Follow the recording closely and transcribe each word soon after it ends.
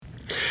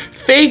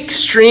Fake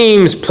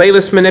streams,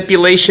 playlist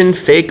manipulation,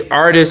 fake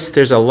artists.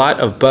 There's a lot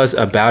of buzz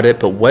about it,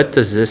 but what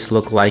does this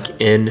look like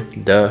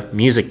in the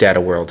music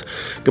data world?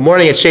 Good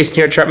morning, it's Jason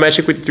here at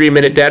Chartmetric with the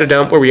 3-minute data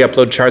dump, where we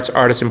upload charts,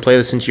 artists, and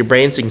playlists into your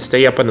brain so you can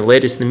stay up on the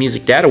latest in the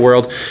music data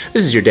world.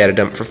 This is your data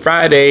dump for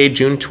Friday,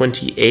 June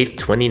 28th,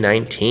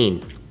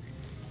 2019.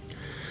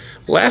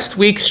 Last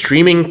week's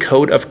streaming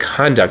code of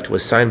conduct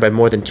was signed by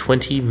more than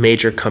 20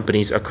 major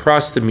companies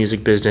across the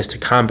music business to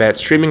combat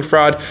streaming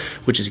fraud,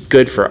 which is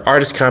good for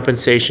artist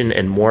compensation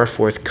and more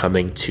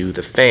forthcoming to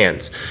the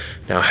fans.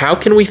 Now, how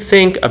can we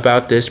think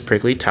about this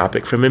prickly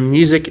topic from a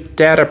music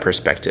data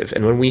perspective?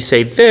 And when we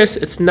say this,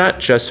 it's not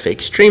just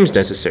fake streams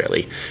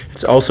necessarily.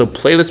 It's also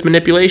playlist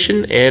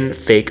manipulation and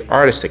fake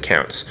artist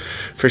accounts.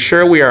 For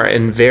sure, we are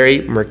in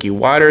very murky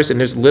waters,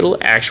 and there's little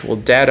actual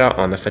data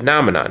on the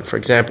phenomenon. For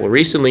example,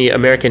 recently,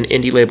 American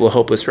indie label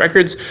Hopeless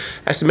Records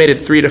estimated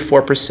 3 to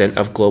 4%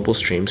 of global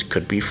streams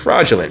could be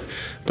fraudulent.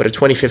 But a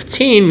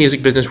 2015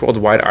 Music Business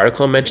Worldwide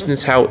article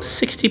mentions how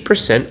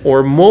 60%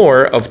 or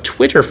more of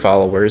Twitter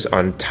followers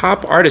on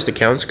top artist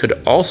accounts could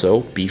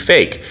also be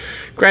fake.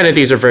 Granted,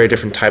 these are very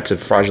different types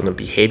of fraudulent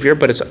behavior,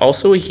 but it's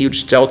also a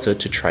huge delta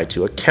to try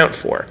to account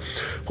for.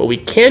 What we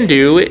can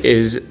do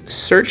is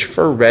search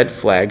for red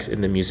flags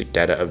in the music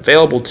data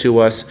available to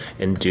us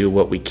and do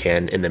what we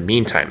can in the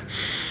meantime.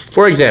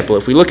 For example,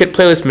 if we look at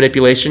playlist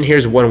manipulation,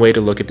 here's one way to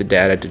look at the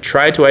data to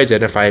try to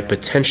identify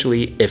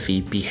potentially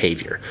iffy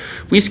behavior.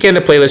 We scan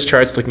the playlist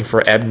charts looking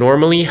for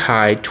abnormally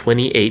high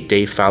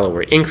 28-day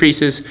follower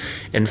increases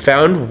and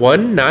found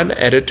one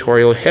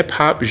non-editorial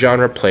hip-hop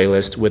genre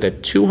playlist with a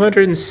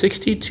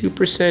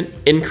 262%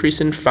 increase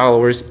in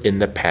followers in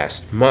the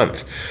past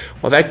month.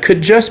 While that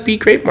could just be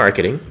great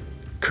marketing,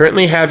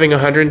 currently having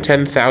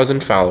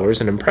 110,000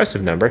 followers, an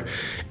impressive number,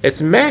 its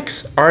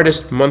max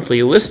artist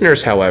monthly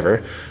listeners,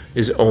 however,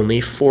 is only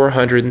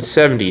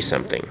 470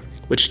 something,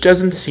 which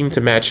doesn't seem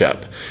to match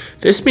up.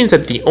 This means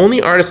that the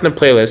only artist in the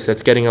playlist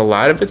that's getting a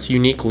lot of its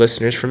unique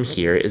listeners from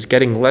here is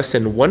getting less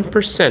than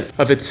 1%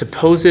 of its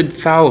supposed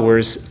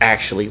followers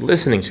actually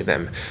listening to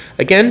them.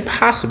 Again,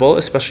 possible,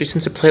 especially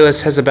since the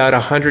playlist has about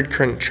 100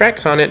 current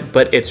tracks on it,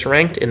 but it's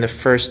ranked in the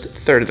first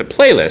third of the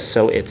playlist,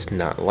 so it's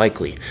not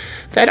likely.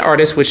 That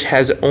artist, which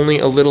has only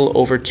a little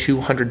over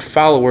 200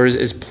 followers,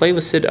 is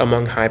playlisted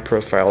among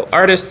high-profile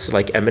artists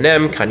like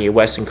Eminem, Kanye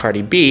West, and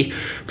Cardi B,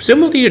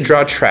 presumably to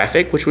draw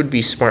traffic, which would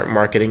be smart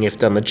marketing if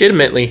done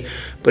legitimately,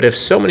 but if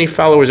so many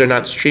followers are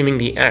not streaming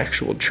the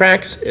actual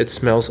tracks, it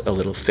smells a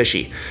little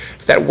fishy.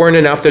 If that weren't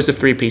enough, there's a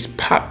 3-piece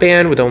pop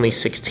band with only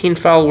 16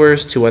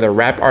 followers, 2 other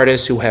rap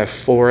artists who have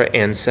 4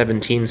 and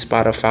 17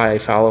 Spotify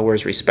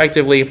followers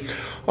respectively.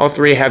 All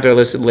 3 have their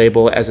listed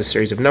label as a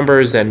series of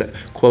numbers, then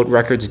quote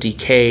Records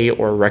DK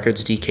or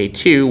Records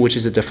DK2, which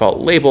is a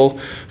default label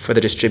for the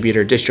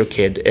distributor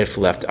DistroKid if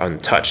left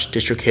untouched.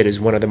 DistroKid is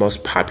one of the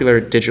most popular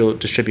digital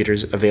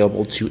distributors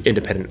available to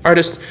independent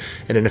artists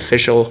and an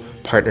official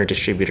partner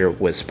distributor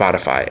with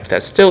Spotify. If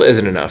that still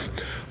isn't enough,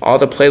 all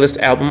the playlist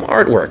album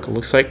artwork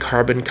looks like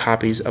carbon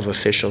copies of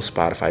official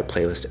Spotify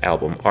playlist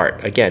album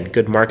art. Again,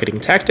 good marketing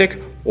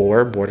tactic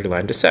or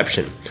borderline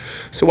deception.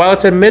 So while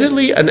it's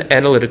admittedly an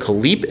analytical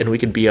leap and we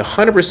could be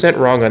 100%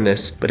 wrong on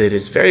this, but it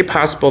is very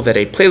possible that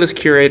a playlist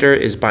curator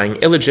is buying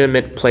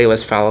illegitimate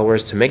playlist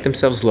followers to make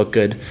themselves look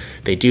good.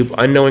 They dupe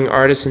unknowing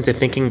artists into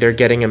thinking they're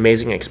getting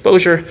amazing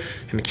exposure,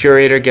 and the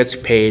curator gets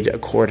paid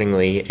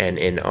accordingly and,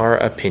 in our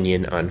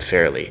opinion,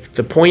 unfairly.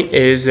 The point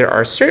is, there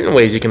are certain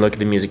ways you can look at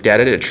the music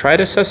data to try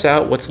to suss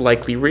out what's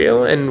likely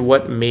real and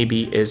what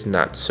maybe is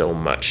not so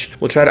much.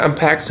 We'll try to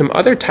unpack some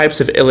other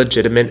types of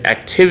illegitimate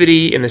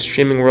activity in the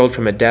streaming world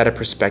from a data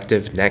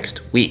perspective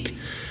next week.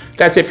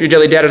 That's it for your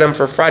daily data dump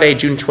for Friday,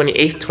 June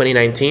 28th,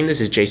 2019.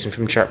 This is Jason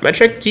from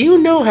Chartmetric. Do you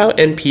know how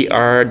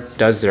NPR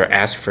does their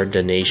ask for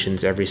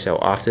donations every so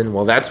often?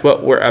 Well, that's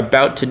what we're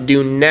about to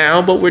do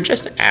now, but we're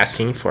just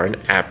asking for an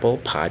Apple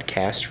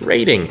Podcast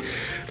rating.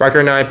 Rocker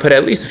and I put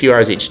at least a few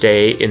hours each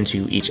day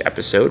into each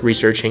episode,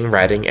 researching,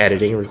 writing,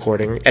 editing,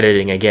 recording,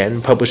 editing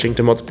again, publishing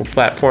to multiple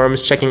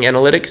platforms, checking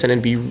analytics, and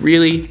it'd be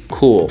really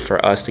cool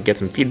for us to get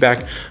some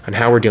feedback on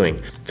how we're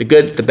doing. The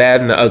good, the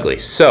bad, and the ugly.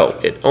 So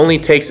it only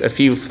takes a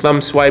few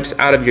thumb swipes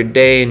out of your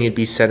day and you'd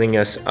be sending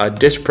us a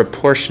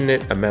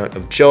disproportionate amount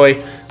of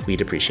joy. We'd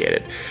appreciate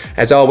it.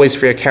 As always,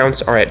 free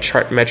accounts are at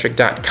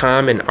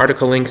chartmetric.com and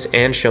article links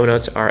and show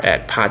notes are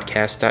at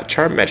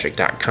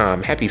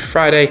podcast.chartmetric.com. Happy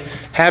Friday,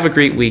 have a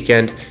great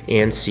weekend,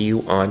 and see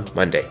you on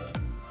Monday.